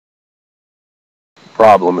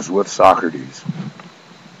Problems with Socrates.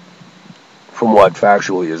 From what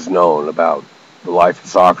factually is known about the life of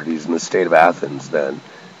Socrates in the state of Athens then,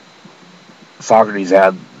 Socrates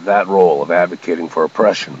had that role of advocating for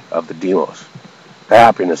oppression of the demos. The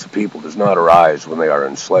happiness of people does not arise when they are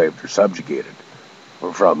enslaved or subjugated,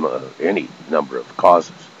 or from any number of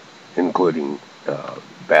causes, including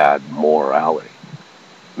bad morality.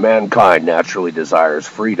 Mankind naturally desires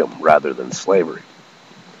freedom rather than slavery.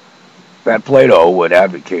 That Plato would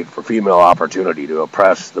advocate for female opportunity to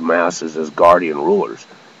oppress the masses as guardian rulers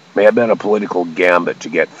may have been a political gambit to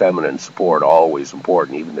get feminine support, always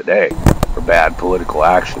important even today, for bad political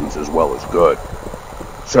actions as well as good.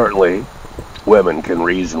 Certainly, women can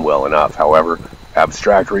reason well enough. However,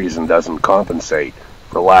 abstract reason doesn't compensate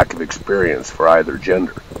for lack of experience for either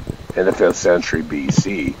gender. In the 5th century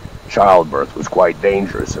BC, childbirth was quite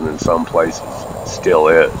dangerous and in some places still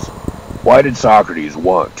is. Why did Socrates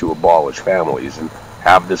want to abolish families and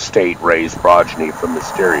have the state raise progeny from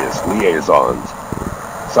mysterious liaisons?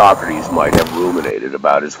 Socrates might have ruminated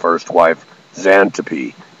about his first wife,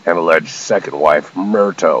 Xantippe, and alleged second wife,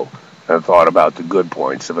 Myrto, and thought about the good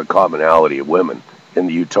points of a commonality of women in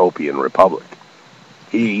the utopian republic.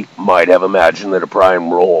 He might have imagined that a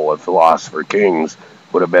prime role of philosopher kings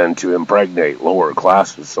would have been to impregnate lower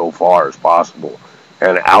classes so far as possible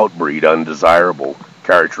and outbreed undesirable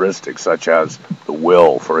characteristics such as the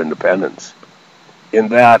will for independence. In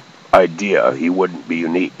that idea, he wouldn't be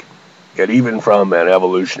unique. Yet even from an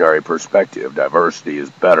evolutionary perspective, diversity is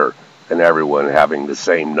better than everyone having the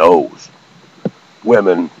same nose.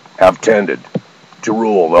 Women have tended to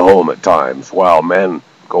rule the home at times, while men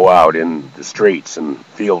go out in the streets and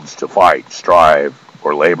fields to fight, strive,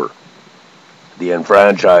 or labor. The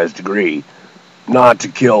enfranchised agree not to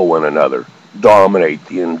kill one another, dominate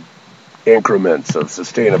the increments of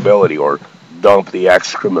sustainability, or dump the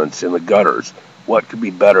excrements in the gutters. What could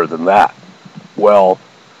be better than that? Well,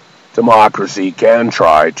 democracy can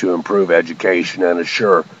try to improve education and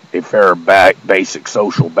assure a fair basic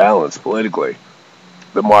social balance politically.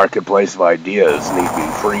 The marketplace of ideas need to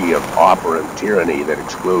be free of operant tyranny that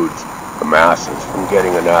excludes the masses from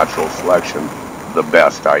getting a natural selection of the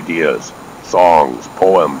best ideas, songs,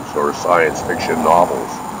 poems, or science fiction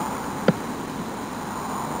novels.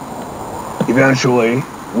 Eventually,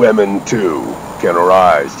 women, too, can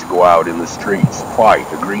arise to go out in the streets, fight,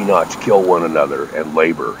 agree not to kill one another, and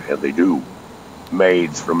labor, and they do.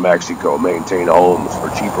 Maids from Mexico maintain homes for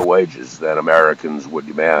cheaper wages than Americans would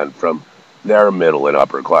demand from their middle and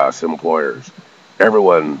upper class employers.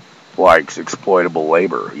 Everyone likes exploitable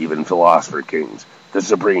labor, even philosopher kings, the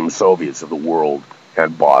supreme Soviets of the world,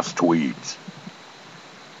 and boss tweeds.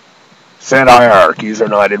 Said hierarchies are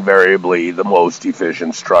not invariably the most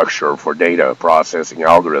efficient structure for data processing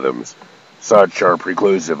algorithms. Such are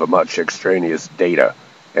preclusive of much extraneous data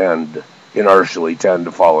and inertially tend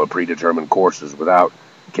to follow predetermined courses without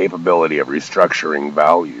capability of restructuring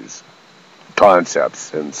values,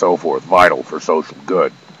 concepts, and so forth, vital for social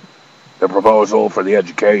good. The proposal for the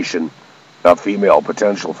education of female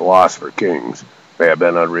potential philosopher kings may have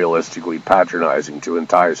been unrealistically patronizing to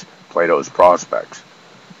entice Plato's prospects.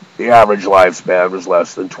 The average lifespan was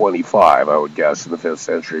less than 25, I would guess, in the 5th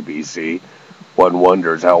century BC. One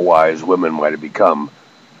wonders how wise women might have become,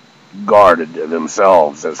 guarded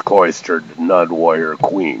themselves as cloistered nun-warrior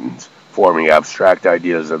queens, forming abstract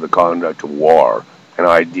ideas of the conduct of war, and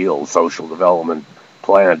ideal social development,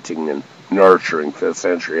 planting and nurturing 5th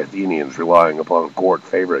century Athenians relying upon court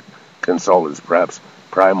favorite consultants, perhaps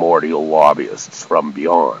primordial lobbyists from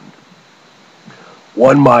beyond.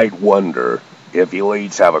 One might wonder if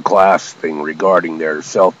elites have a class thing regarding their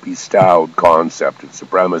self-bestowed concept of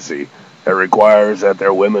supremacy that requires that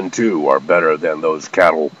their women too are better than those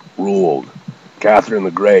cattle ruled. Catherine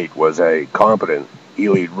the Great was a competent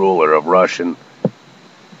elite ruler of Russia,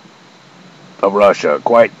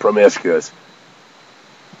 quite promiscuous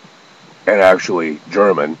and actually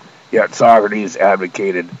German, yet Socrates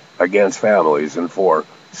advocated against families and for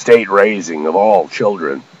state raising of all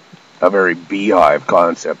children, a very beehive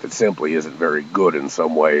concept that simply isn't very good in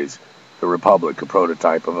some ways. The Republic, a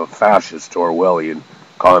prototype of a fascist Orwellian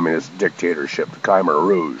communist dictatorship the Khmer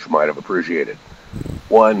Rouge might have appreciated.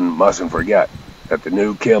 One mustn't forget that the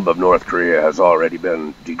new Kim of North Korea has already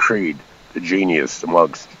been decreed the genius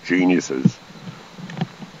amongst geniuses.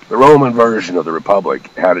 The Roman version of the Republic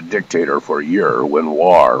had a dictator for a year when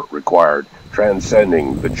war required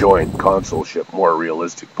transcending the joint consulship more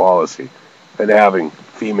realistic policy than having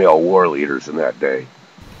female war leaders in that day.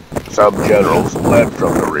 Some generals led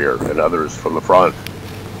from the rear and others from the front.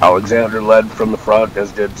 Alexander led from the front,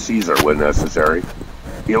 as did Caesar when necessary.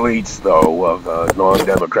 Elites, though, of the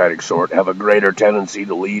non-democratic sort, have a greater tendency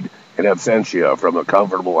to lead in absentia from a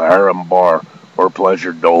comfortable harem bar or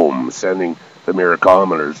pleasure dome, sending the mere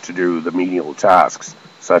commoners to do the menial tasks,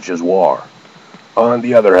 such as war. On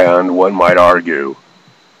the other hand, one might argue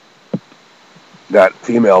that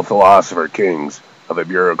female philosopher kings of a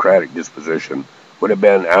bureaucratic disposition would have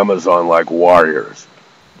been Amazon-like warriors.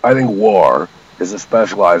 I think war is a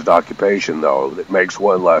specialized occupation, though, that makes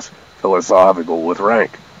one less philosophical with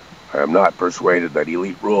rank. I am not persuaded that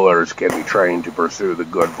elite rulers can be trained to pursue the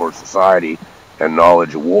good for society and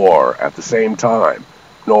knowledge of war at the same time,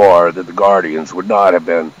 nor that the guardians would not have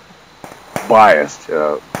been biased,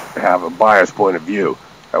 have a biased point of view.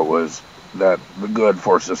 That was that the good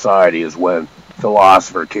for society is when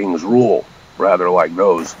philosopher kings rule, rather like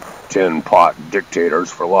those tin-pot dictators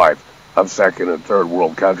for life of second and third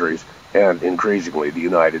world countries, and increasingly the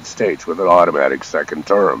United States with an automatic second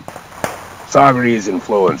term. Socrates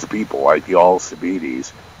influenced people like the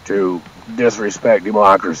Alcibiades to disrespect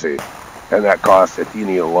democracy, and that cost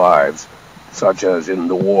Athenian lives, such as in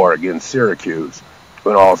the war against Syracuse,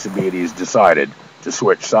 when Alcibiades decided to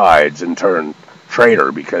switch sides and turn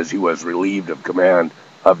traitor because he was relieved of command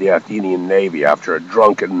of the Athenian navy after a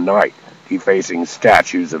drunken night defacing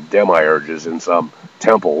statues of demiurges in some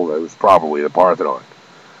temple that was probably the Parthenon.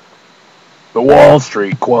 The Wall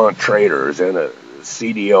Street quant traders and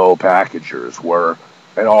CDO packagers were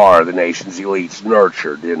and are the nation's elites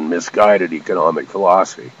nurtured in misguided economic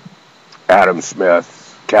philosophy. Adam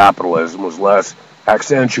Smith's capitalism was less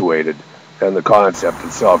accentuated than the concept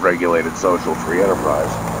of self-regulated social free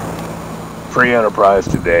enterprise. Free enterprise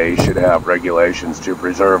today should have regulations to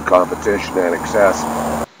preserve competition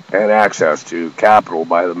and access to capital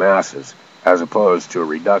by the masses, as opposed to a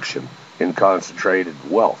reduction in concentrated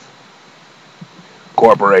wealth.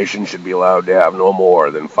 Corporations should be allowed to have no more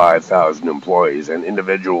than 5,000 employees, and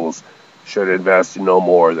individuals should invest in no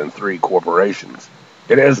more than 3 corporations.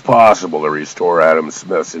 It is possible to restore Adam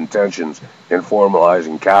Smith's intentions in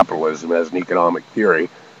formalizing capitalism as an economic theory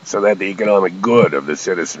so that the economic good of the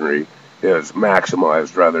citizenry is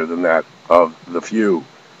maximized rather than that of the few.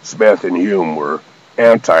 Smith and Hume were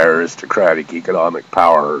anti-aristocratic economic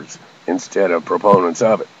powers instead of proponents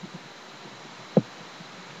of it.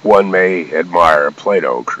 One may admire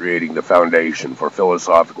Plato creating the foundation for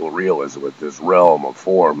philosophical realism with this realm of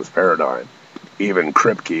forms paradigm. Even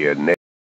Kripke and